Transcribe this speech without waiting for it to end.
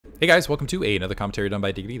Hey guys, welcome to another commentary done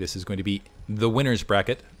by Diggity. This is going to be the winner's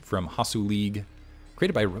bracket from Hasuleague,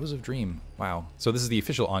 created by Rose of Dream. Wow. So this is the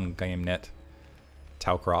official on-game-net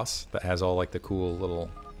Tau Cross that has all like the cool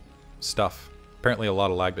little stuff. Apparently a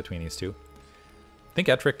lot of lag between these two. I think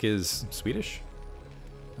Etric is Swedish,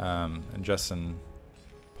 and Jess in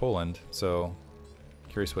Poland, so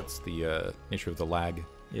curious what's the nature of the lag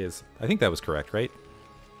is. I think that was correct, right?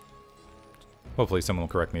 Hopefully someone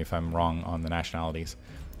will correct me if I'm wrong on the nationalities.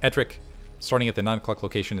 Etric, starting at the 9 o'clock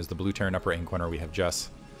location, is the blue Terran upper right-hand corner. We have Jess,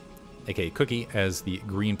 aka Cookie, as the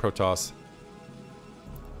green Protoss.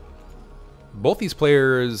 Both these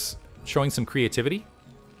players showing some creativity,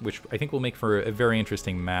 which I think will make for a very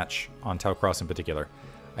interesting match on Tau Cross in particular.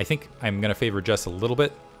 I think I'm going to favor Jess a little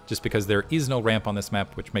bit, just because there is no ramp on this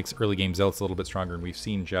map, which makes early game Zealots a little bit stronger, and we've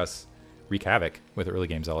seen Jess wreak havoc with early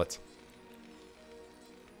game Zealots.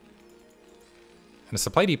 And a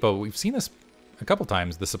supply depot, we've seen this a couple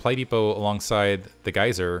times. The supply depot alongside the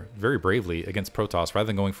Geyser very bravely against Protoss, rather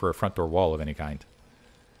than going for a front door wall of any kind.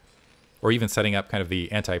 Or even setting up kind of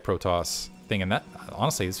the anti-Protoss thing. And that,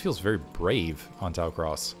 honestly, this feels very brave on Tau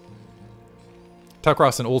Cross. Tau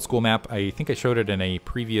Cross, an old school map. I think I showed it in a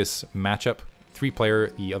previous matchup.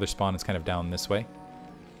 3-player, the other spawn is kind of down this way.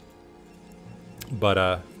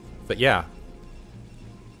 But yeah.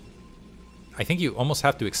 I think you almost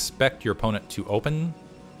have to expect your opponent to open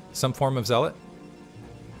some form of Zealot.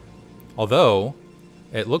 Although,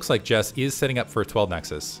 it looks like Jess is setting up for a 12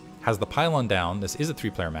 Nexus. Has the pylon down. This is a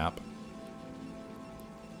 3-player map.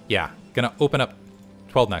 Yeah, gonna open up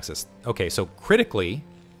 12 Nexus. Okay, so critically,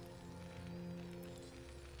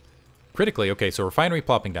 okay, so Refinery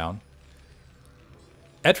plopping down.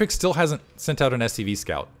 Etric still hasn't sent out an SCV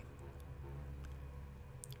scout.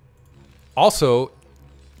 Also,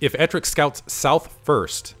 if Etric scouts south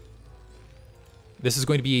first, this is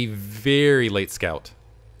going to be a very late scout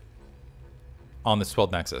on this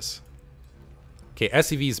 12 Nexus. Okay,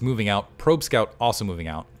 SCV is moving out. Probe Scout also moving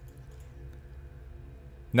out.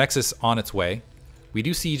 Nexus on its way. We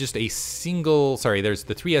do see just a single... Sorry, there's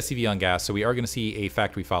the 3 SCV on gas, so we are going to see a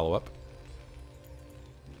factory follow-up.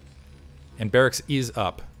 And Barracks is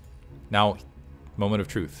up. Now, moment of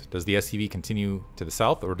truth. Does the SCV continue to the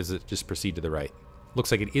south, or does it just proceed to the right? Looks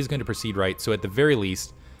like it is going to proceed right, so at the very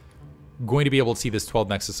least, going to be able to see this 12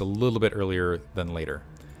 Nexus a little bit earlier than later.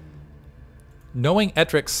 Knowing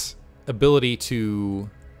Etric's ability to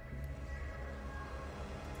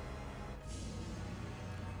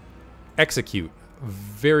execute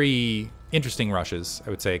very interesting rushes, I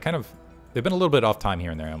would say, kind of, they've been a little bit off time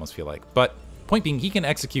here and there, I almost feel like. But point being, he can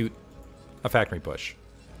execute a factory push.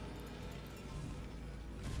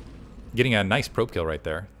 Getting a nice probe kill right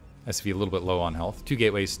there. SV a little bit low on health. 2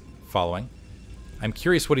 gateways following. I'm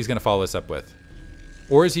curious what he's going to follow this up with.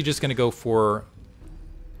 Or is he just going to go for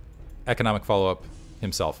economic follow-up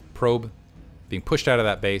himself? Probe being pushed out of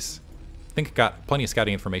that base. I think it got plenty of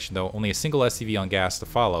scouting information, though. Only a single SCV on gas to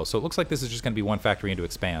follow. So it looks like this is just going to be one factory into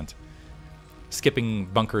expand. Skipping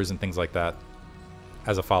bunkers and things like that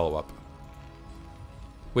as a follow-up.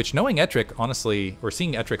 Which, knowing Etric, honestly, or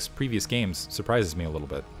seeing Etric's previous games, surprises me a little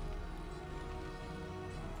bit.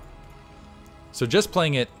 So just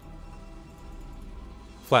playing it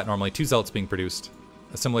flat normally, 2 Zealots being produced.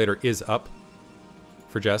 Assimilator is up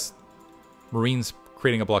for Jess. Marines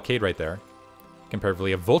creating a blockade right there.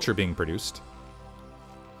 Comparatively, a Vulture being produced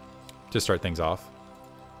to start things off.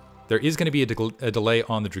 There is going to be a delay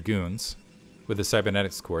on the Dragoons with the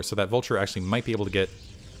Cybernetics core, so that Vulture actually might be able to get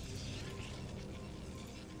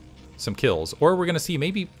some kills. Or we're going to see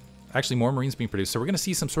maybe actually more Marines being produced, so we're going to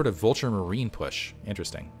see some sort of Vulture Marine push.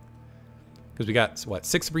 Interesting. Because we got, what,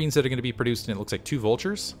 6 Marines that are going to be produced, and it looks like 2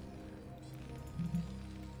 Vultures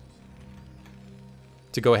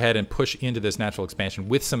to go ahead and push into this natural expansion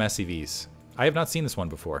with some SCVs. I have not seen this one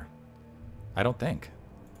before. I don't think.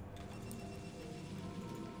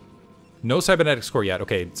 No Cybernetics core yet.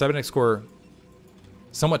 Okay, Cybernetics core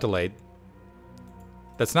somewhat delayed.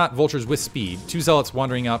 That's not Vultures with speed. 2 Zealots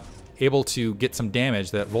wandering up, able to get some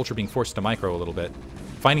damage. That Vulture being forced to micro a little bit.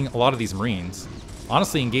 Finding a lot of these Marines.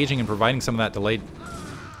 Honestly engaging and providing some of that delayed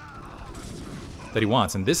that he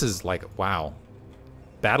wants. And this is like, wow.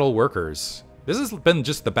 Battle workers. This has been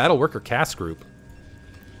just the battle worker cast group.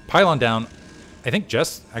 Pylon down. I think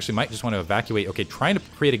Jess actually might just want to evacuate. Okay, trying to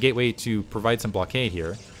create a gateway to provide some blockade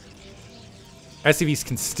here. SCVs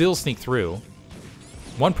can still sneak through.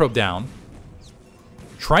 1 probe down.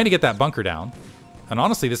 Trying to get that bunker down. And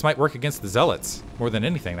honestly, this might work against the Zealots more than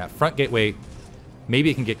anything. That front gateway,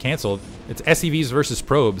 maybe it can get canceled. It's SCVs versus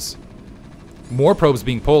probes. More probes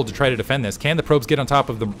being pulled to try to defend this. Can the probes get on top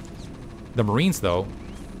of the Marines, though?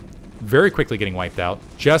 very quickly getting wiped out.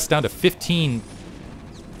 Just down to 15,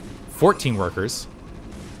 14 workers.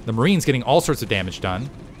 The Marines getting all sorts of damage done.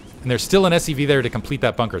 And there's still an SCV there to complete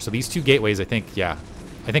that bunker. So these 2 gateways, I think, yeah.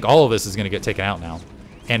 I think all of this is going to get taken out now.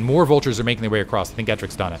 And more vultures are making their way across. I think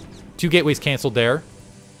Etric's done it. 2 gateways canceled there.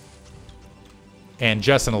 And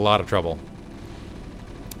just in a lot of trouble.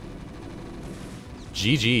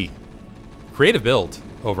 GG. Creative build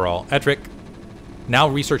overall. Etric now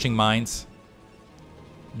researching mines.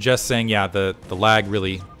 Just saying, yeah, the lag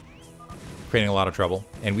really creating a lot of trouble.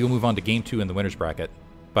 And we'll move on to game 2 in the winner's bracket.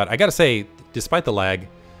 But I gotta say, despite the lag,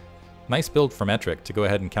 nice build from Etric to go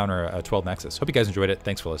ahead and counter a 12 Nexus. Hope you guys enjoyed it.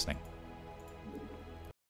 Thanks for listening.